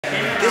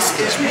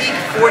This is week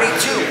 42.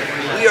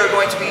 We are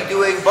going to be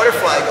doing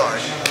butterfly guard.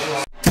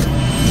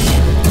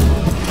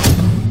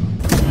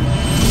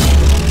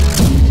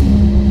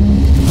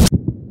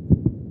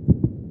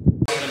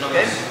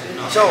 Okay,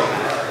 so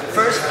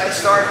first I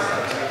start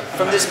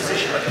from this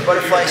position, like a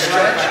butterfly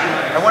stretch.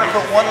 I want to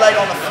put one leg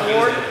on the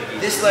floor,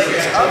 this leg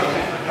is up.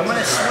 I'm going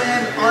to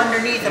swim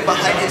underneath and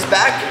behind his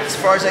back as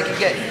far as I can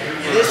get.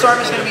 This arm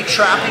is going to be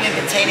trapping and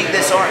containing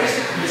this arm.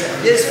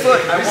 This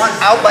foot I want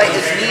out by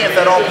his knee if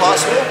at all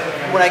possible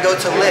when I go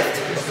to lift.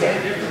 Okay?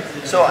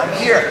 So I'm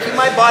here, keep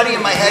my body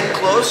and my head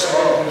close.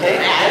 Okay?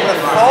 I'm going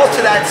to fall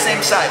to that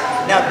same side.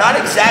 Now not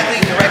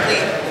exactly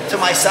directly to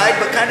my side,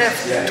 but kind of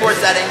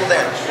towards that angle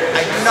there.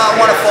 I do not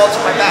want to fall to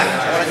my back.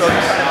 I want to go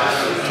kind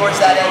of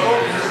towards that angle.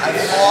 I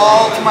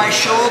fall to my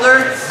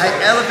shoulder, I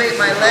elevate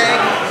my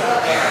leg,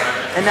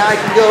 and now I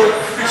can go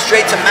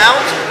straight to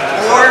mount,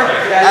 or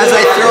as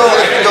I throw,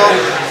 I can go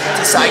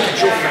to side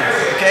control.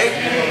 Okay?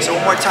 So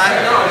one more time.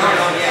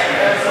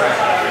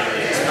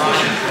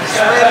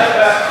 Swim,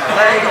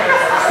 leg,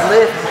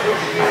 lift.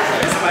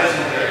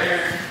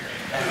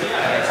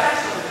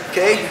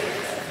 Okay?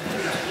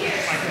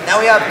 Now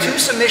we have two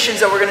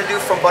submissions that we're going to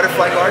do from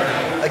butterfly guard,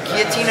 a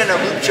guillotine and a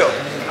loop choke.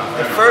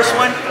 The first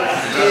one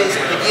is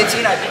the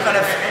guillotine. I kind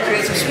of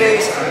create some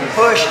space,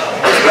 push,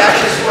 his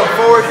reaction is to come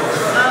forward,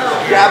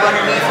 grab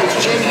underneath his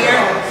chin here,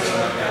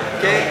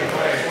 okay?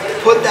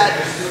 Put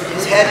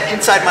his head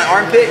inside my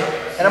armpit,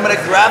 and I'm going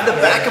to grab the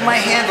back of my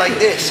hand like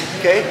this,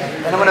 okay?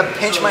 And I'm going to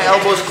pinch my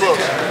elbows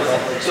close.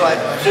 So I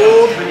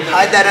fold,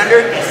 hide that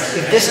under.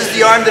 If this is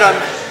the arm that I'm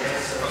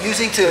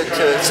using to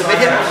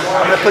submit him,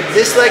 I'm going to put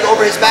this leg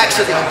over his back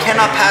so that he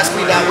cannot pass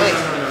me that way.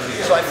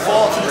 So I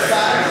fall to the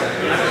side.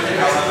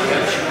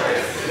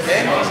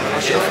 Okay,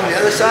 I'll show from the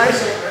other side.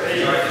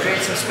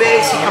 Create some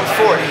space, he comes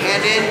forward.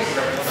 Hand in,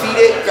 feed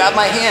it, grab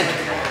my hand.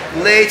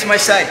 Lay to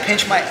my side,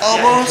 pinch my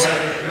elbows,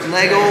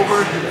 leg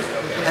over,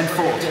 and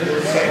fold.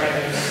 Okay.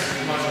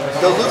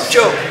 The loop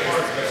choke.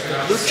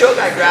 Loop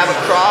choke, I grab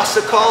across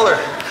the collar.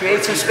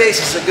 Create some space,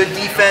 it's a good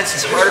defense,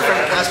 it's harder for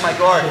him to pass my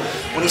guard.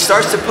 When he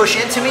starts to push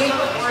into me,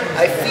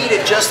 I feed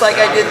it just like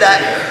I did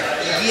that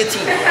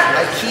guillotine.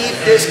 I keep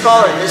this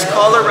collar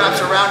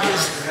wraps around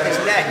his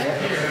neck.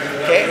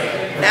 Okay?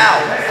 Now,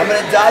 I'm going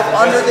to dive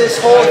under this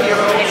hole here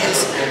between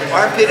his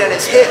armpit and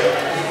his hip.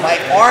 My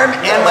arm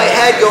and my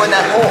head go in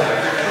that hole.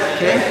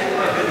 Okay?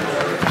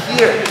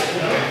 Here.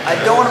 I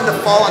don't want him to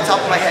fall on top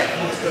of my head.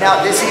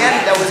 Now, this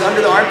hand that was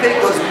under the armpit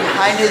goes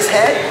behind his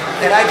head,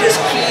 and I just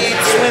keep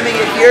swimming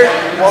it here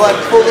while I'm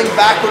pulling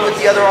backward with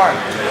the other arm.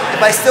 If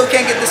I still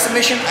can't get the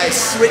submission, I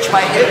switch my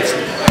hips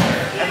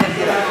and then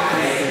get up.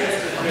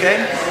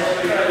 Okay?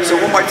 So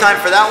one more time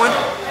for that one.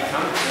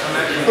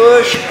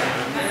 Push,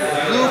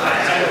 loop,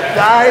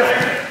 dive,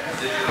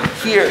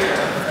 here.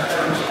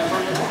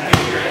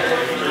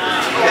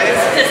 Okay?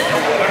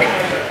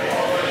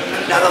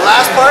 Now the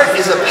last part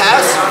is a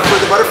pass for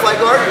the butterfly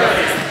guard.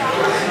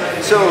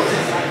 So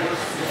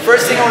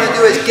first thing I want to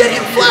do is get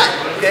him flat,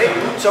 okay?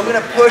 So I'm going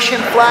to push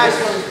him flat,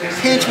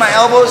 pinch my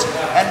elbows,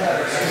 and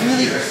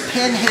really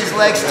pin his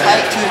legs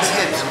tight to his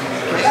hips,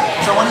 okay?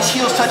 So I want his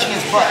heels touching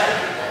his butt.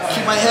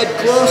 Keep my head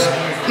close,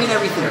 pin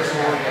everything.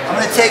 I'm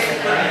going to take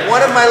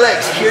one of my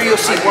legs. Here you'll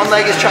see one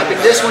leg is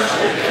chopping this one,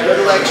 the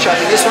other leg is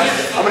chopping this one.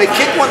 I'm going to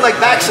kick one leg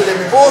back so that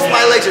both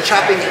my legs are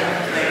chopping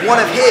one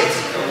of his,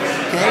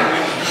 okay?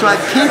 So I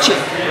pinch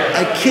it,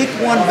 I kick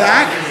one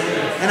back,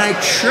 and I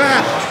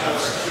trap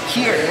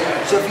here.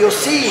 So if you'll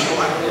see,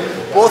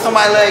 both of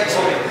my legs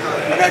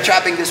are now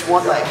trapping this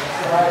one leg.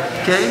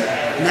 Okay?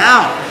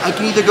 Now, I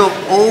can either go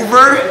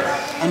over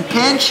and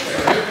pinch,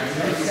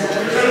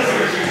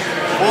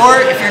 or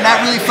if you're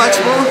not really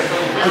flexible,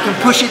 I can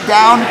push it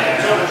down,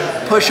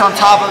 push on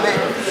top of it.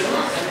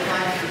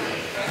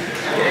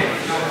 Okay?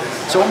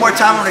 So one more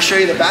time, I'm going to show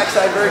you the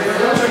backside version.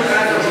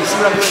 You see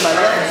what I'm doing with my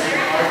legs?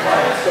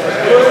 So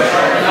push,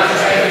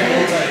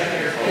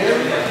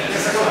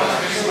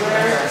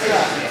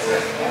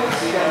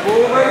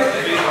 over,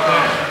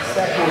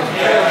 step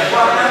in.